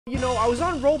You know, I was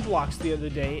on Roblox the other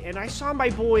day, and I saw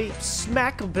my boy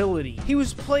Smackability. He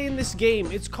was playing this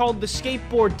game. It's called the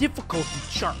Skateboard Difficulty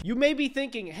Chart. You may be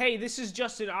thinking, hey, this is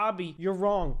just an obby. You're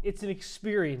wrong. It's an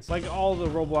experience, like all the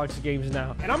Roblox games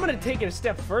now. And I'm gonna take it a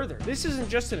step further. This isn't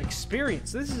just an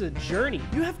experience. This is a journey.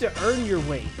 You have to earn your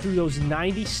way through those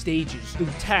 90 stages. The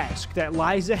task that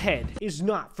lies ahead is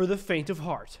not for the faint of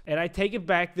heart. And I take it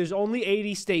back. There's only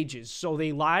 80 stages, so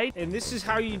they lied, and this is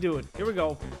how you do it. Here we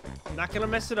go. I'm not gonna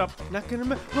mess it up. Not gonna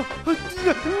mess.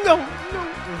 No.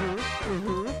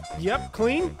 Yep,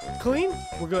 clean.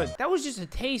 We're good. That was just a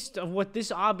taste of what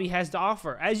this obby has to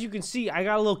offer. As you can see, I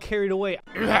got a little carried away.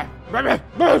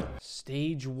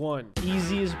 Stage 1.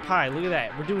 Easy as pie. Look at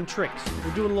that. We're doing tricks.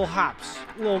 We're doing little hops,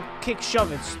 little kick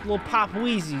shove-its, little pop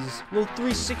wheezies, little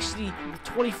 360,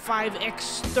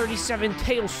 25x 37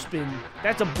 tailspin.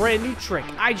 That's a brand new trick.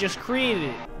 I just created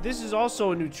it. This is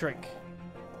also a new trick.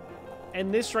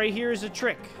 And this right here is a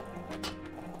trick.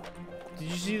 Did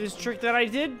you see this trick that I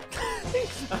did?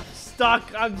 I'm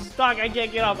stuck. I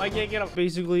can't get up.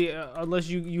 Basically, unless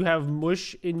you have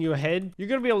mush in your head, you're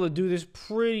gonna be able to do this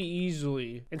pretty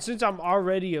easily. And since I'm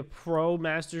already a pro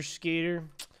master skater,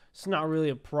 it's not really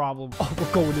a problem. Oh,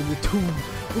 we're going in the tube.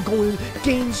 We're going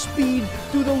gain speed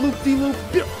through the loop-de-loop.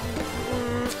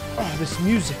 Oh, this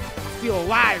music. I feel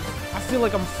alive. I feel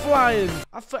like I'm flying.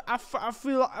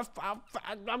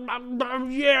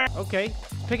 Yeah. Okay,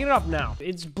 picking it up now.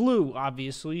 It's blue,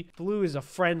 obviously. Blue is a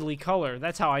friendly color.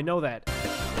 That's how I know that.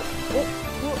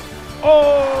 Oh!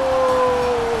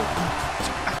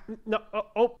 No.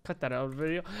 Oh, cut that out of the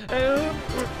video.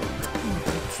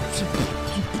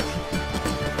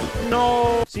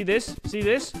 No. See this? See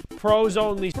this? Pros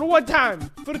only. For one time.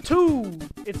 For the two.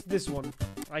 It's this one.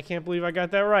 I can't believe I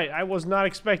got that right. I was not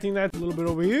expecting that. A little bit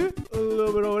over here. A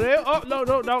little bit over there. Oh,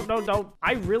 no.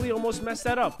 I really almost messed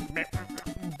that up.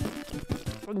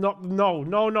 No.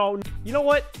 You know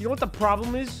what? You know what the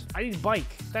problem is? I need a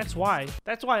bike. That's why.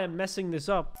 That's why I'm messing this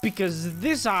up. Because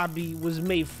this obby was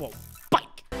made for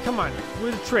bike. Come on.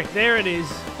 With a trick. There it is.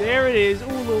 There it is. Ooh,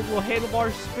 little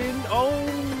handlebar spin. Oh.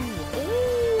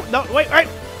 No, wait. I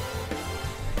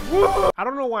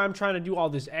don't know why I'm trying to do all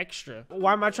this extra.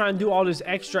 Why am I trying to do all this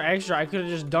extra? I could have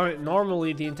just done it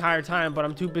normally the entire time, but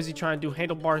I'm too busy trying to do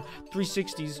handlebar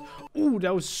 360s. Ooh,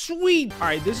 that was sweet. All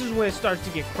right, this is when it starts to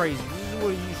get crazy. This is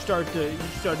when you start to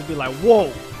be like,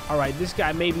 whoa. All right, this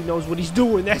guy maybe knows what he's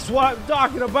doing. That's what I'm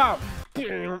talking about.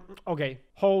 Okay,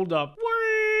 hold up.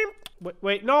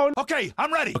 Wait, no. Okay,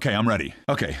 I'm ready. Okay, I'm ready.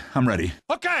 Okay.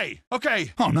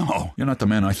 Oh, no. You're not the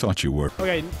man I thought you were.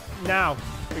 Okay, now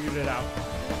figured it out.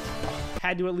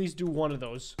 Had to at least do one of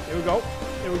those. There we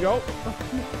go.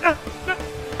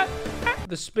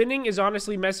 The spinning is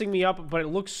honestly messing me up, but it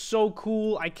looks so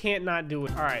cool. I can't not do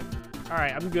it. All right,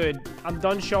 I'm good. I'm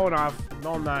done showing off.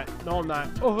 No, I'm not.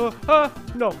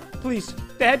 No, please.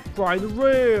 Dad, grind the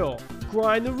rail.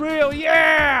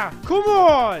 Yeah, come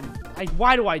on.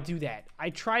 Why do I do that? I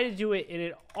try to do it and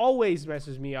it always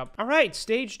messes me up. All right,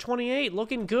 stage 28,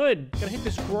 looking good. Gonna hit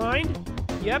this grind.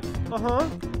 Yep,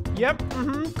 Yep,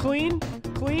 clean.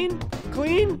 Not clean.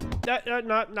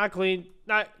 Not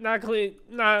clean.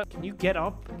 Nah. Can you get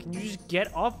up? Can you just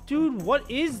get up, dude? What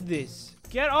is this?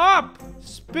 Get up!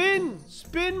 Spin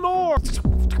more!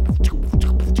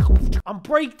 I'm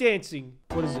breakdancing.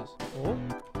 What is this?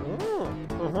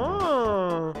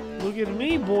 Look at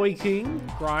me, boy king.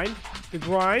 Grind. The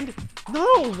grind.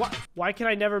 No! Why can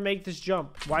I never make this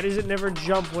jump? Why does it never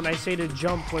jump when I say to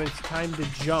jump when it's time to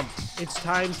jump? It's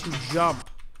time to jump.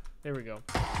 There we go.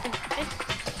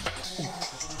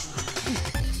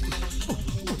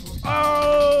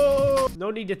 Oh! No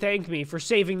need to thank me for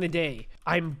saving the day.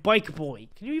 I'm Bike Boy.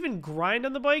 Can you even grind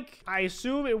on the bike? I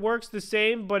assume it works the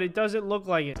same, but it doesn't look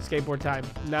like it. Skateboard time.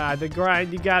 Nah, the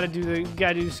grind, you gotta do the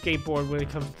skateboard when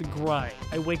it comes to the grind.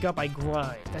 I wake up, I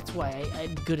grind. That's why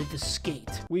I'm good at the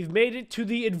skate. We've made it to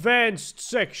the advanced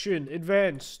section.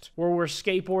 Advanced. Where we're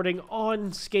skateboarding on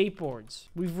skateboards.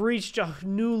 We've reached a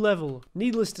new level.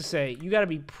 Needless to say, you gotta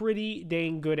be pretty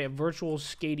dang good at virtual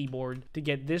skateboard to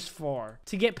get this far.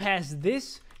 To get past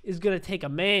this is gonna take a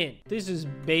man. This is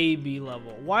baby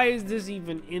level. Why is this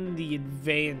even in the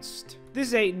advanced?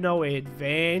 This ain't no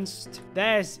advanced.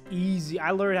 That's easy.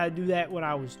 I learned how to do that when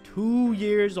I was 2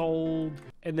 years old,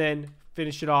 and then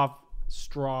finish it off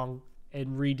strong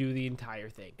and redo the entire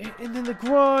thing. And then the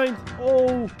grind.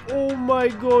 Oh my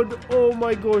god. Oh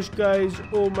my gosh, guys.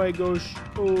 Oh my gosh, guys.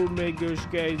 Oh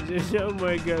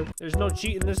my god. There's no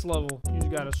cheat in this level. You just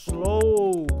gotta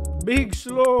slow. Big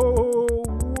slow.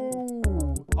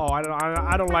 Whoa. Oh, I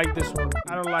don't like this one.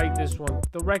 I don't like this one.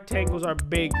 The rectangles are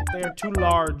big. They are too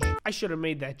large. I should have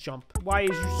made that jump. Why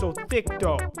is you so thick,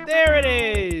 though? There it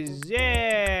is.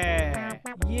 Yeah.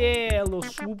 Yeah, a little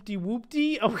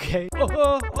swoopty-whoopty. Okay.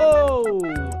 Oh.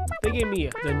 They gave me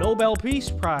the Nobel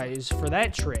Peace Prize for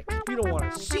that trick. You don't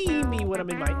want to see me when I'm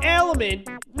in my element.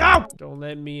 No! Don't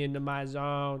let me into my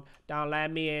zone. Don't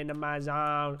let me into my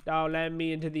zone. Don't let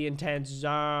me into the intense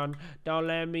zone. Don't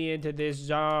let me into this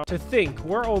zone. To think,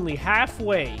 we're only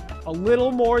halfway. A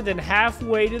little more than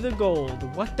halfway to the gold.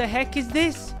 What the heck is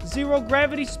this? Zero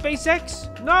gravity SpaceX?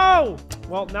 No!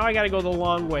 Well, now I gotta go the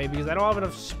long way because I don't have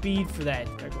enough speed for that.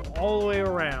 I go all the way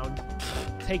around.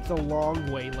 Take the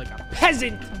long way like a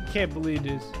peasant. Can't believe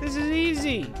this. This is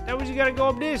easy. That was you gotta go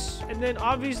up this. And then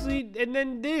obviously, and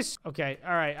then this. Okay,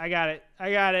 all right, I got it.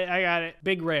 I got it.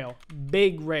 Big rail.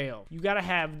 Big rail. You gotta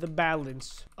have the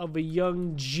balance of a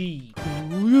young G.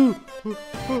 Oh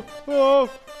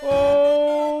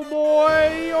boy.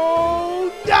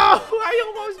 Oh no! I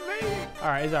almost made it. All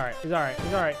right, it's all right.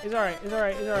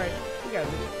 We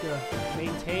gotta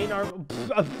maintain our. All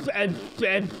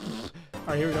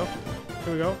right, here we go.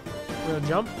 We're gonna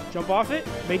jump off it,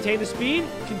 maintain the speed,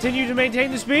 continue to maintain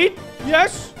the speed.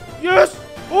 Yes.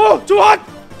 Oh, too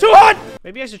hot.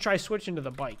 Maybe I should try switching to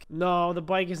the bike. No, the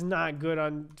bike is not good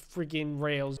on freaking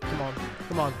rails.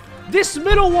 Come on. This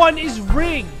middle one is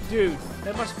rigged, dude.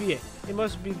 That must be it. It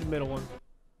must be the middle one.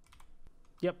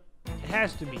 Yep, it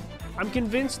has to be. I'm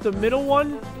convinced the middle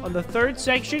one on the third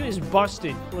section is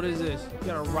busted. What is this? You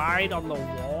gotta ride on the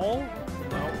wall?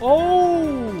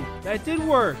 Oh, that did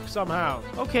work somehow.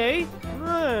 Okay,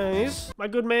 nice. My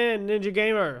good man, Ninja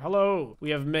Gamer, hello.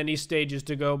 We have many stages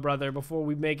to go, brother, before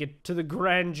we make it to the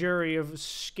grand jury of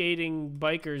skating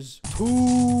bikers.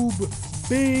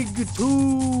 Big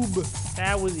tube.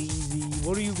 That was easy.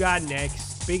 What do you got next?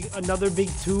 Another big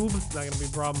tube? Not gonna be a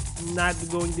problem. Not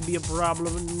going to be a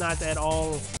problem. Not at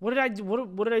all. What did I do?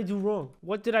 What did I do wrong?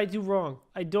 What did I do wrong?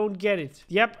 I don't get it.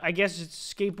 Yep, I guess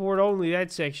it's skateboard only,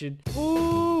 that section.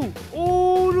 Ooh!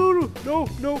 Oh,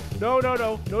 no.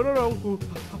 Ooh.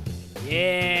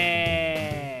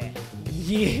 Yeah!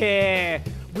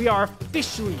 We are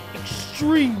officially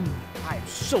extreme. I am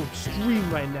so extreme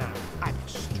right now. I'm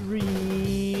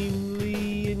extremely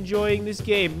enjoying this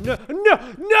game. No!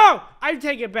 I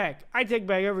take it back. I take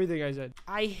back everything I said.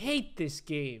 I hate this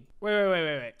game.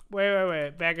 Wait.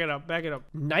 Back it up.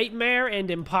 Nightmare and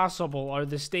Impossible are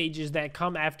the stages that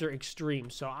come after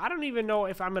Extreme. So I don't even know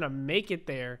if I'm gonna make it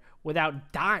there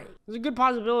without dying. There's a good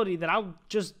possibility that I'll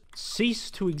just cease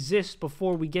to exist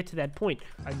before we get to that point.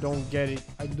 I don't get it.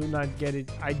 I do not get it.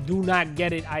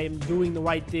 I am doing the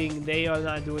right thing. They are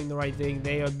not doing the right thing.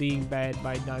 They are being bad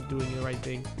by not doing the right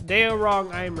thing. They are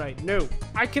wrong. I am right. No,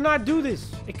 I cannot do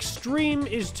this. Extreme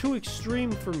is too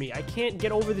extreme for me. I can't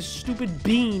get over this stupid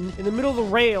bean in the middle of the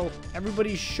rail.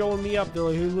 Everybody's showing me up. They're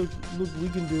like, hey, look, we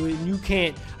can do it, and you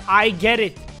can't. I get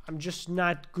it. I'm just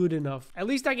not good enough. At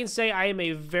least I can say I am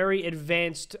a very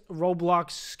advanced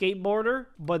Roblox skateboarder,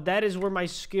 but that is where my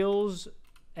skills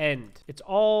end. It's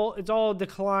all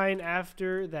decline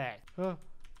after that.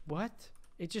 What?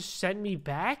 It just sent me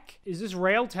back? Is this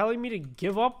rail telling me to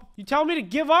give up? You telling me to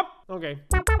give up? Okay.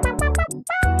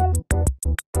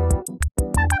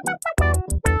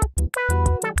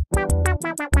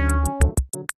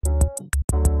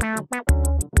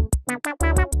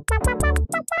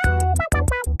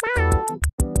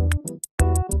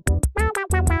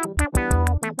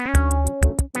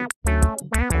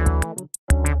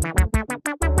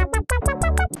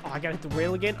 I gotta hit the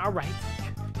rail again? Alright.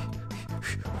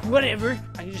 Whatever.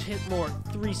 I can just hit more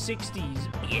 360s.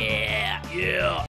 Yeah.